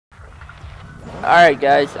Alright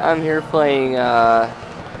guys, I'm here playing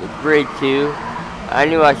Grid 2. I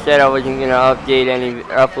knew I said I wasn't going to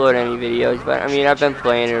upload any videos, but I mean, I've been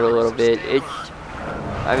playing it a little bit.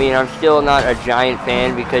 I'm still not a giant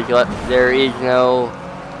fan because there is no,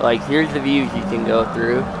 like, here's the views you can go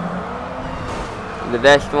through. The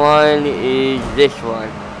best one is this one.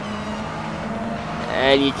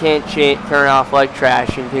 And you can't turn off, like,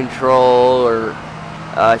 traction control or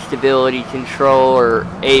stability control or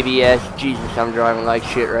ABS. Jesus, I'm driving like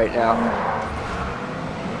shit right now.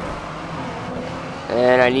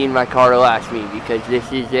 And I need my car to last me because this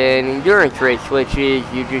is an endurance race, which is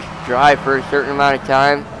you just drive for a certain amount of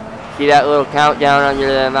time. See that little countdown under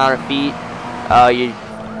the amount of feet? You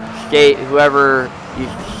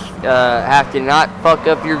have to not fuck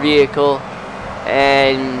up your vehicle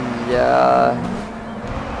and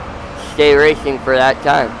stay racing for that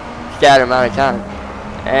amount of time.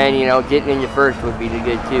 And, you know, getting into first would be the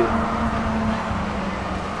good, too.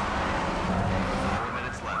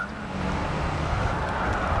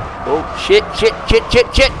 Oh, shit.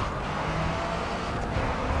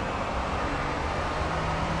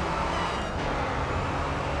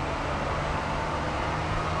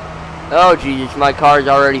 Oh, Jesus, my car's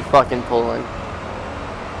already fucking pulling.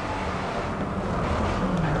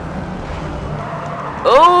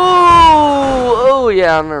 Oh,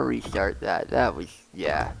 yeah, I'm gonna restart that. That was,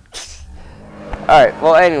 yeah. Alright,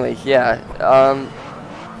 well, anyways, yeah.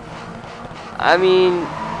 I mean,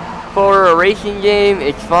 for a racing game,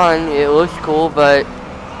 it's fun. It looks cool, but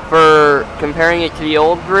for comparing it to the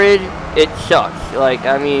old Grid, it sucks. Like,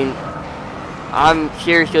 I mean, I'm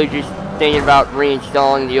seriously just thinking about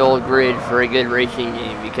reinstalling the old Grid for a good racing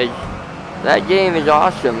game because that game is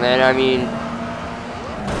awesome, man. I mean,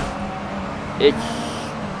 it's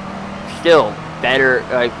still better,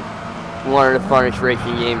 like, one of the funnest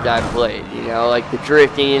racing games I've played, you know, like the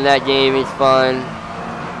drifting in that game is fun.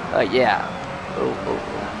 Yeah. Oh.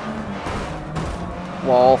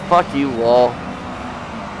 Wall, fuck you, wall.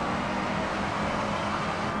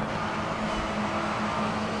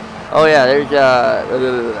 Oh yeah, there's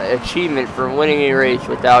a achievement for winning a race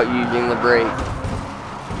without using the brake.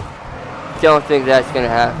 Don't think that's gonna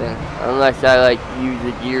happen unless I like use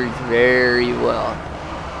the gears very well.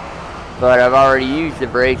 But I've already used the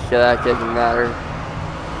brakes, so that doesn't matter.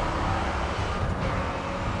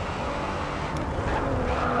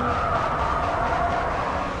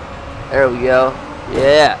 There we go.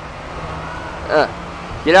 Yeah.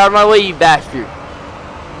 Get out of my way, you bastard.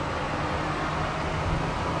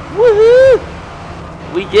 Woohoo!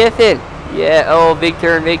 We diffin'. Yeah. Oh, big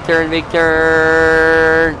turn.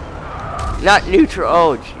 Not neutral.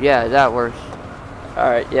 Oh, yeah, that works.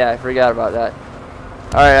 Alright, yeah, I forgot about that.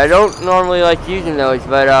 Alright, I don't normally like using those,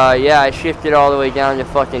 but yeah, I shifted all the way down to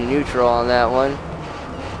fucking neutral on that one.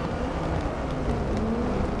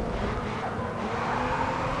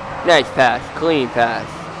 Nice pass, clean pass,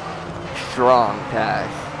 strong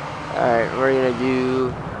pass. Alright, we're gonna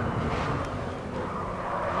do...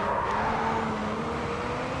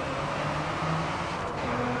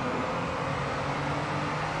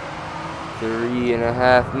 Three and a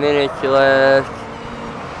half minutes left.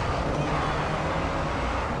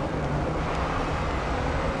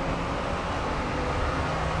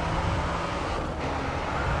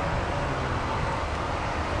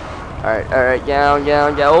 Alright, down.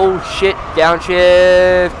 Oh shit,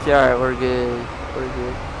 downshift. Alright, we're good.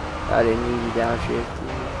 I didn't need to downshift.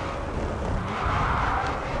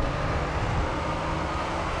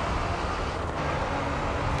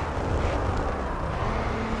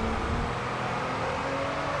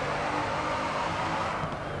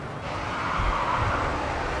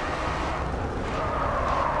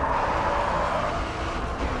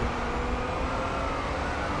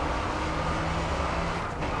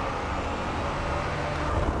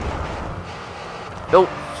 Nope,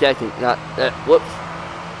 second, not that. Whoops.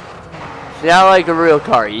 It's not like a real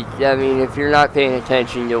car. I mean, if you're not paying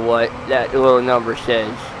attention to what that little number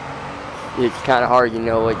says, it's kind of hard to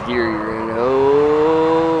know what gear you're in.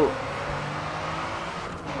 Oh.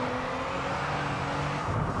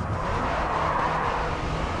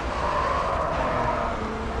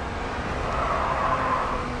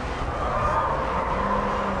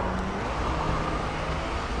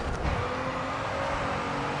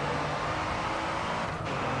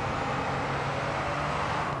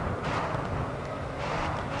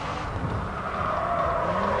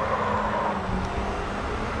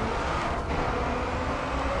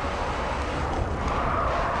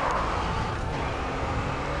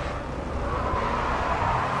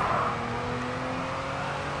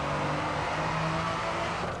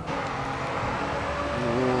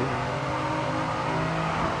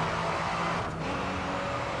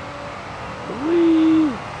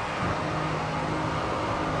 Whee!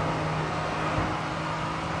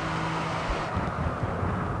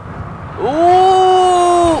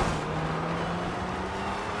 Ooh!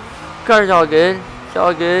 Car's all good. It's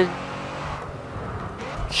all good.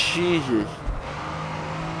 Jesus.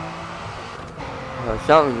 Oh,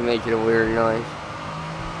 something's making a weird noise.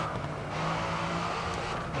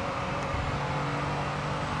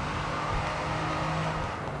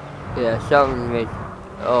 Yeah, something's making...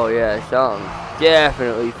 Oh yeah, something's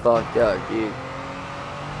definitely fucked up, dude.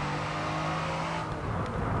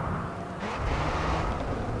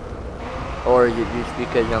 Or is it just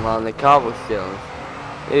because I'm on the cobblestones?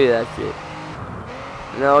 Maybe that's it.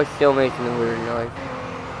 No, it's still making a weird noise.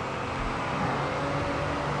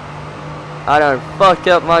 I done fucked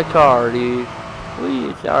up my car, dude. Wee,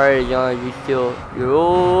 it's alright as long as you still...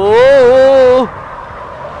 Oh!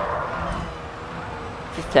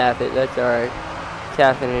 Just tap it, that's alright.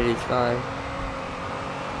 Tapping it is fine.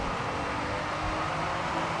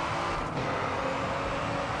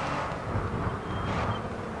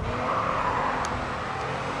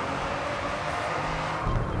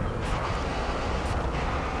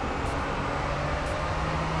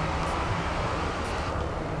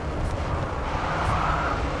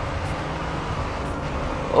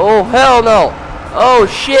 Oh, hell no! Oh,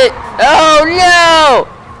 shit! Oh, no!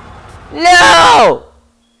 No!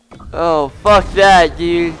 Oh, fuck that,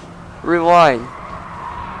 dude. Rewind.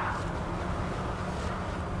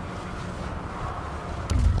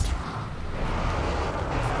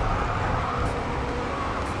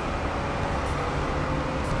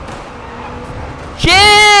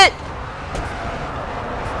 Shit!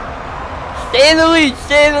 Stay in the lead,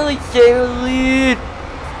 stay in the lead, stay in the lead!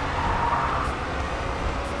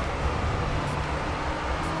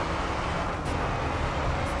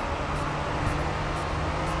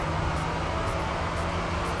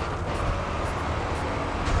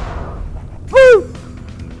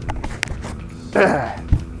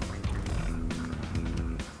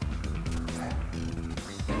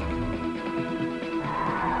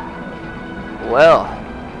 Well,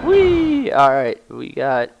 alright, we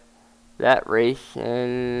got that race,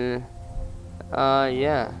 and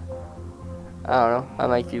yeah, I don't know, I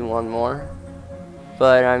might do one more,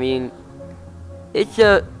 but I mean, it's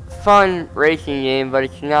a fun racing game, but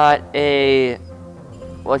it's not a,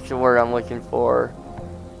 what's the word I'm looking for,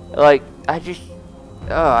 like, I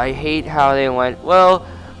hate how they went, well,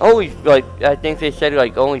 only, like, I think they said,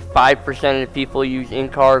 like, only 5% of the people use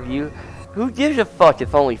in-car view. Who gives a fuck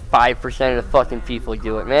if only 5% of the fucking people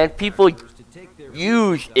do it, man? People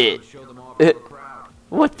use it.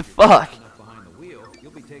 What the fuck?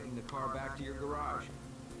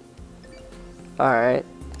 Alright.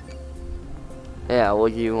 Yeah, we'll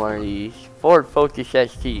do one of these. Ford Focus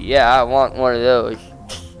ST. Yeah, I want one of those.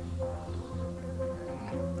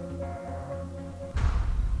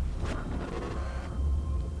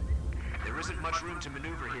 There isn't much room to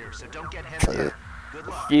maneuver here, so don't get heavy. Good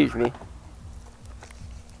luck. Excuse me.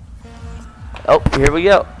 Oh, here we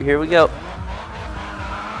go. Here we go.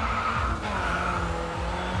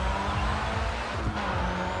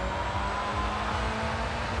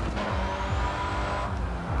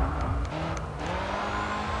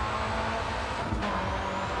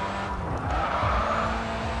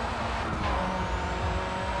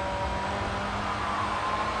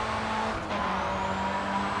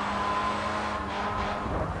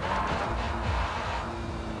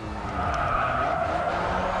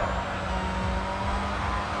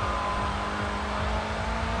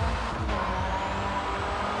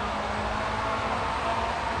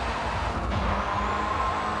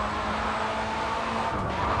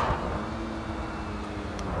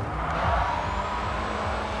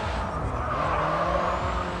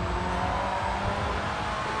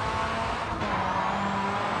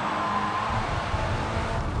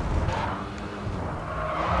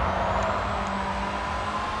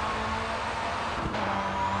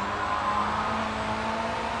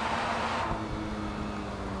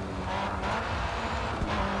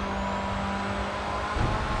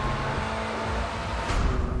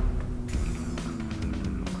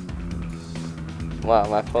 Wow,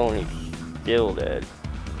 my phone is still dead.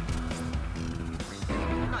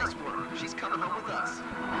 Nice work. She's coming home with us.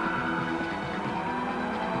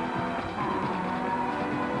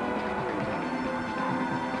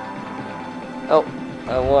 Oh,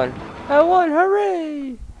 I won. I won,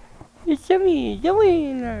 hooray! It's me, the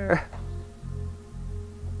winner!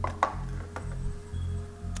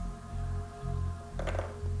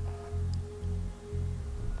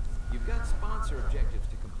 You've got sponsor objectives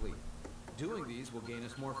to complete. Doing these will gain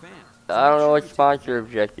us more fans. I don't know what sponsor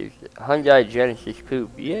objectives. Hyundai Genesis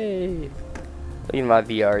Coupe, yay! Look at my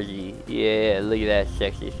VRZ. Yeah, look at that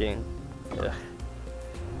sexy thing. Ugh.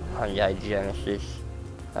 Hyundai Genesis.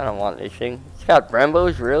 I don't want this thing. It's got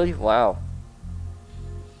Brembos, really? Wow.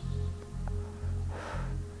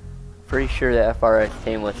 Pretty sure the FRS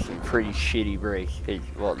came with some pretty shitty brakes. Cause,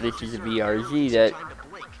 well, this is a VRZ that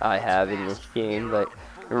I have in this game, but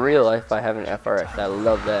in real life I have an FRS. I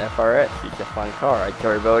love the FRS. It's a fun car. I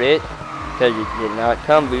turboed it because it did not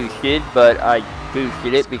come boosted, but I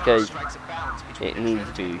boosted it because it needs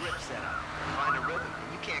boost.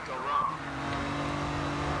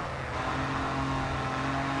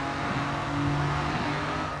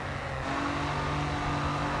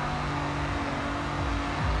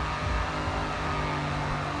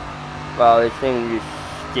 Wow, this thing just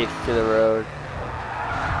sticks to the road.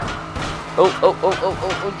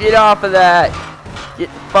 Oh, get off of that!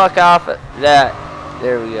 Get the fuck off of that.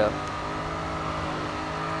 There we go.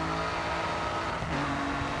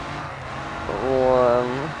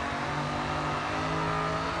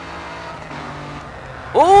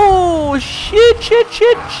 Oh, shit.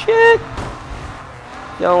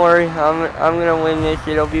 Don't worry, I'm gonna win this.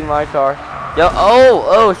 It'll be my car. Yo,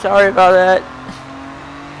 oh, sorry about that.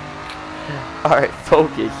 Alright,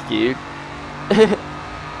 focus, dude.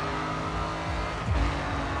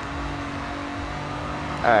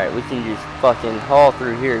 Alright, we can just fucking haul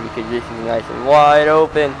through here because this is nice and wide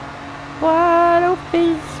open. Wide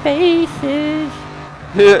open spaces.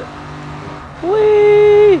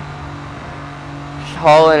 Whee! Just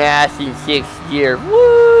hauling ass in 6th gear.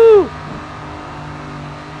 Woo!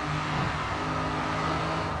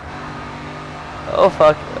 Oh,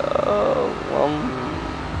 fuck.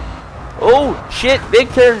 Oh, shit.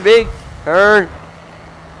 Big turn, big turn.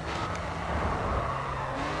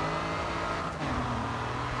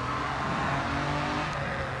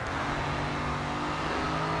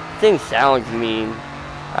 Thing sounds mean.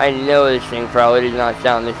 I know this thing probably does not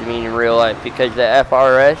sound this mean in real life because the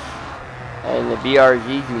FRS and the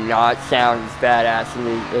BRZ do not sound as badass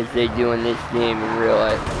as they do in this game in real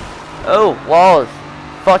life. Oh, walls.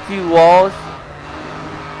 Fuck you, walls.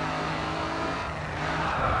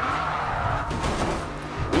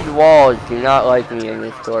 These walls do not like me in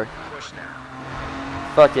this course.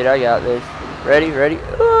 Fuck it, I got this. Ready?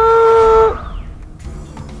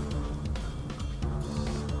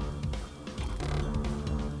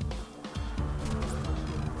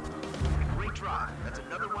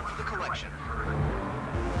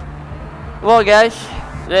 Well, guys,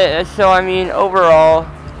 so I mean, overall,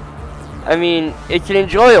 I mean, it's an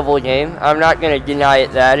enjoyable game. I'm not gonna deny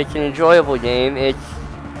it that it's an enjoyable game. It's,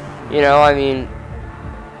 you know, I mean,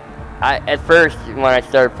 at first when I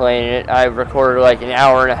started playing it, I recorded like an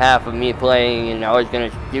hour and a half of me playing, and I was gonna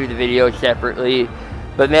do the video separately,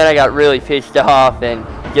 but then I got really pissed off and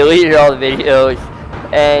deleted all the videos,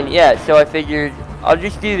 and yeah, so I figured I'll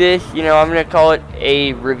just do this. You know, I'm gonna call it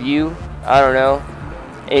a review. I don't know.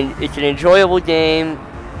 And it's an enjoyable game.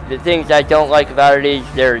 The things I don't like about it is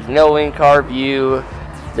there's no in-car view.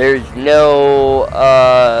 There's no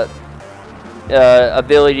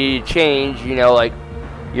ability to change, you know, like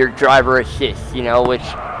your driver assist, you know, which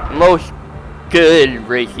most good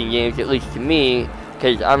racing games, at least to me,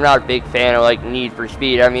 because I'm not a big fan of like Need for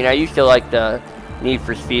Speed. I mean, I used to like the Need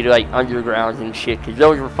for Speed, like Undergrounds and shit, because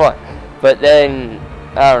those were fun. But then,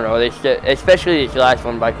 I don't know, especially this last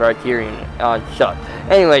one by Criterion sucked.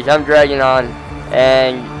 Anyways, I'm dragging on,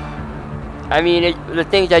 and I mean, the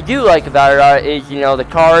things I do like about it is, you know, the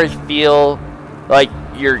cars feel like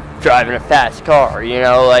you're driving a fast car, you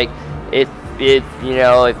know, like it you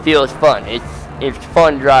know, it feels fun. It's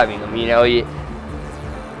fun driving them, you know.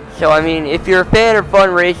 So I mean, if you're a fan of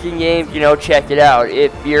fun racing games, you know, check it out.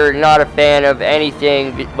 If you're not a fan of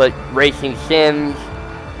anything but racing sims,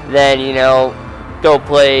 then, you know, go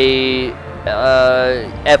play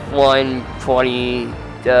F1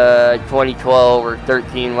 2012 or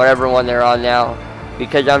 13, whatever one they're on now,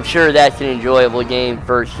 because I'm sure that's an enjoyable game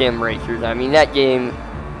for sim racers. I mean, that game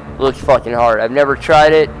looks fucking hard. I've never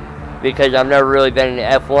tried it because I've never really been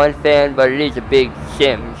an F1 fan, but it is a big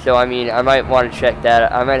sim, so I mean, I might want to check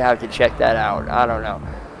that. I might have to check that out. I don't know.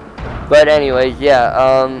 But anyways, yeah,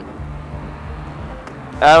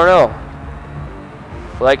 I don't know.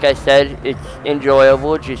 Like I said, it's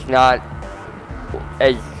enjoyable, just not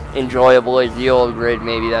as enjoyable as the old grid.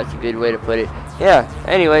 Maybe that's a good way to put it. Yeah,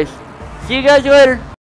 anyways, see you guys later.